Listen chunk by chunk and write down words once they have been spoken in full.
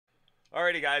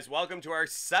Alrighty, guys, welcome to our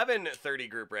 7:30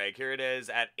 group break. Here it is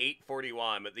at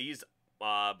 8:41. But these,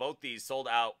 both these sold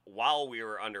out while we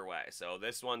were underway. So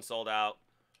this one sold out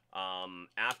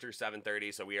after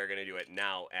 7:30. So we are going to do it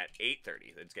now at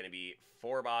 8:30. It's going to be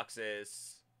 5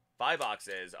 boxes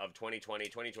of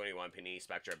 2020-2021 Panini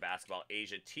Spectra Basketball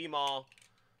Asia Tmall.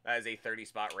 That is a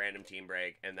 30-spot random team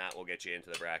break, and that will get you into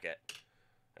the bracket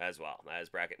as well. That is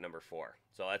bracket number 4.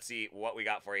 So let's see what we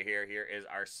got for you here. Here is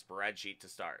our spreadsheet to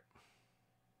start.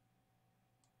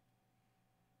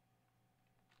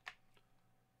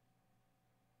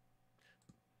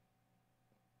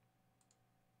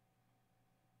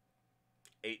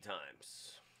 Eight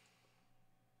times.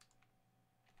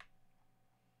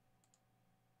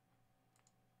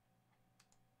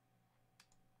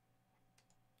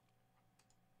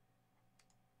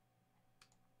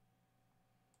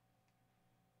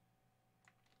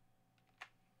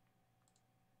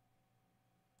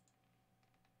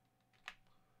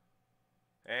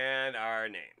 And our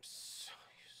names.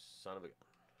 Son of a gun.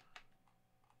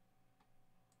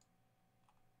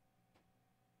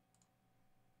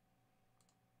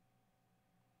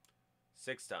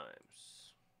 Six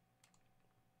times.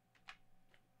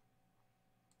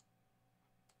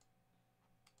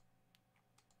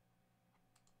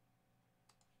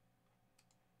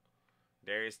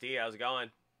 Darius D, how's it going?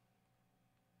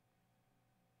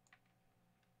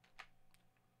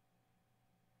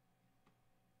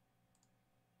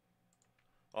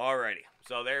 Alrighty,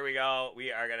 so there we go.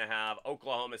 We are going to have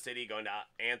Oklahoma City going to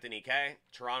Anthony K.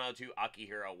 Toronto to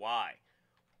Akihiro Y.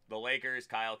 The Lakers,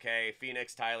 Kyle K.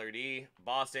 Phoenix, Tyler D.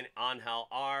 Boston, Angel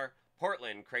R.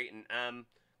 Portland, Creighton M.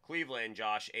 Cleveland,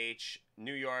 Josh H.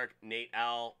 New York, Nate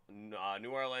L.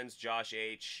 New Orleans, Josh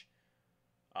H.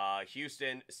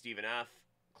 Houston, Stephen F.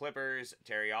 Clippers,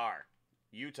 Terry R.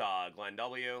 Utah, Glenn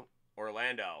W.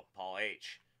 Orlando, Paul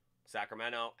H.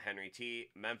 Sacramento, Henry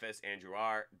T. Memphis, Andrew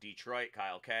R. Detroit,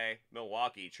 Kyle K.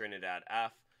 Milwaukee, Trinidad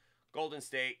F. Golden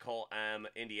State, Cole M.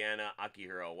 Indiana,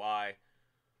 Akihiro Y.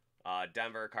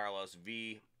 Denver, Carlos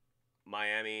V.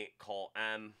 Miami, Cole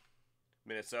M.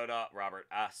 Minnesota, Robert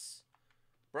S.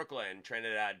 Brooklyn,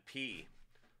 Trinidad P.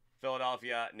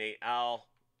 Philadelphia, Nate L.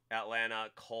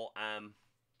 Atlanta, Cole M.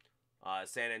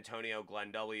 San Antonio,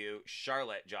 Glenn W.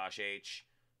 Charlotte, Josh H.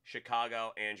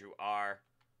 Chicago, Andrew R.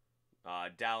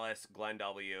 Dallas, Glenn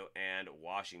W. And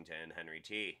Washington, Henry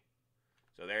T.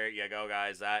 So there you go,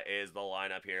 guys. That is the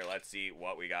lineup here. Let's see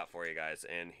what we got for you guys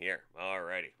in here.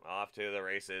 Alrighty, off to the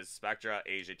races. Spectra,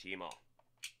 Asia Tmall.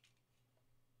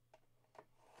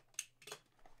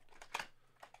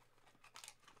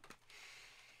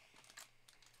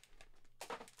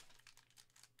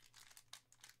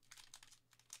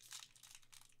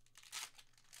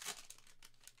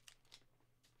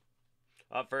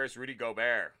 Up first, Rudy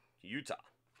Gobert, Utah.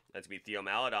 That's going to be Theo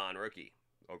Maledon, rookie,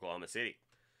 Oklahoma City.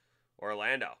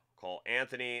 Orlando, Cole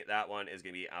Anthony. That one is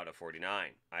going to be out of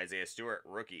 49. Isaiah Stewart,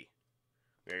 rookie.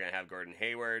 We are going to have Gordon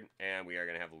Hayward, and we are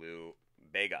going to have Lou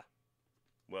Bega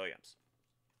Williams.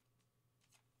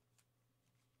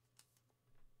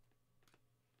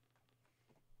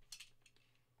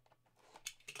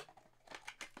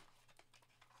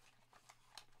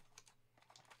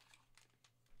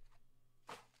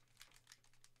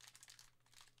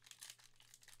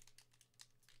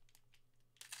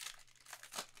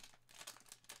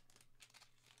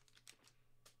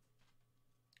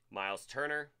 Miles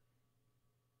Turner.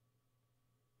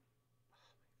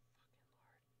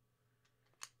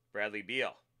 Bradley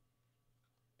Beal.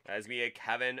 That is going to be a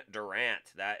Kevin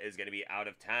Durant. That is going to be out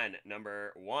of 10.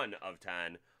 Number 1 of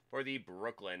 10 for the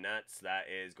Brooklyn Nets. That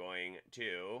is going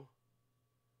to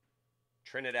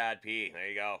Trinidad P. There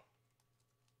you go.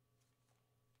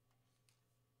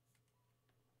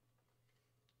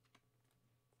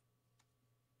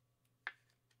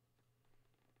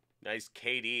 Nice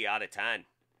KD out of 10.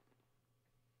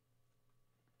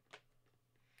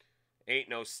 Ain't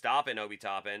no stopping Obi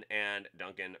Toppin and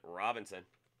Duncan Robinson.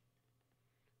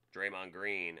 Draymond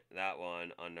Green, that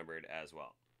one unnumbered as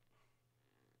well.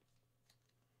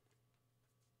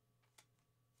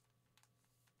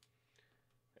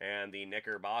 And the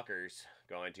Knickerbockers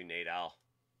going to Nate L.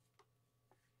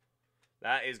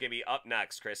 That is going to be up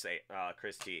next, Chris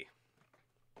T.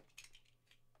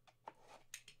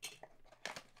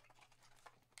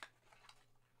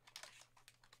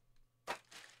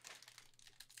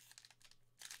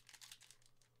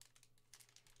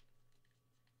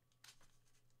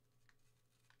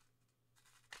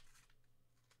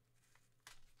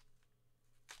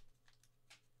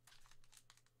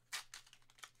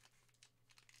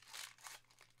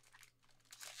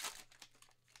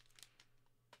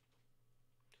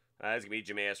 That's going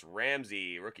to be Jameis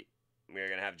Ramsey, rookie. We are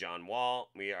going to have John Wall.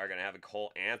 We are going to have a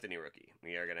Cole Anthony rookie.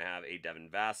 We are going to have a Devin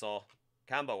Vassell,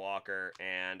 Kemba Walker,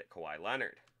 and Kawhi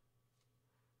Leonard.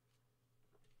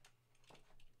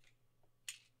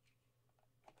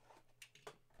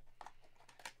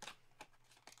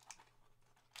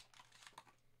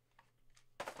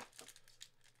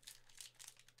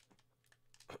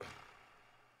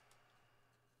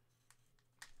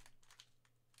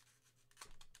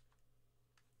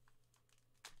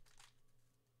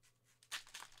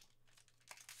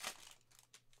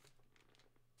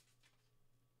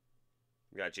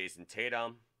 We got Jason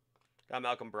Tatum. Got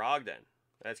Malcolm Brogdon.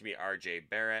 That's going to be RJ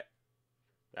Barrett.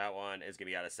 That one is going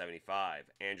to be out of 75.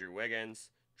 Andrew Wiggins,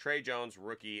 Trey Jones,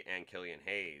 rookie, and Killian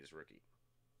Hayes, rookie.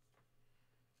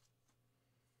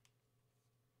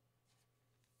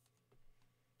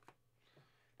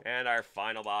 And our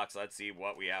final box, let's see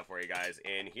what we have for you guys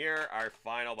in here. Our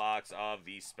final box of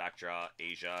the Spectra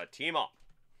Asia Tmall.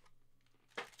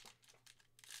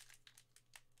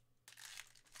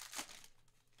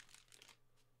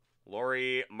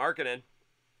 Lauri Markkanen.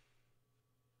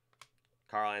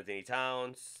 Karl Anthony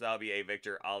Towns. That'll be a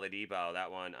Victor Oladipo.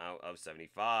 That one out of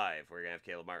 75. We're going to have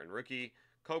Caleb Martin rookie,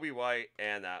 Kobe White,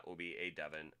 and that will be a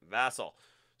Devin Vassell.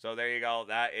 So there you go.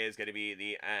 That is going to be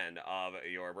the end of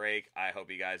your break. I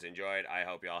hope you guys enjoyed. I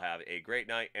hope you all have a great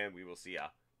night, and we will see ya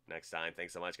next time.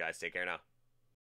 Thanks so much, guys. Take care now.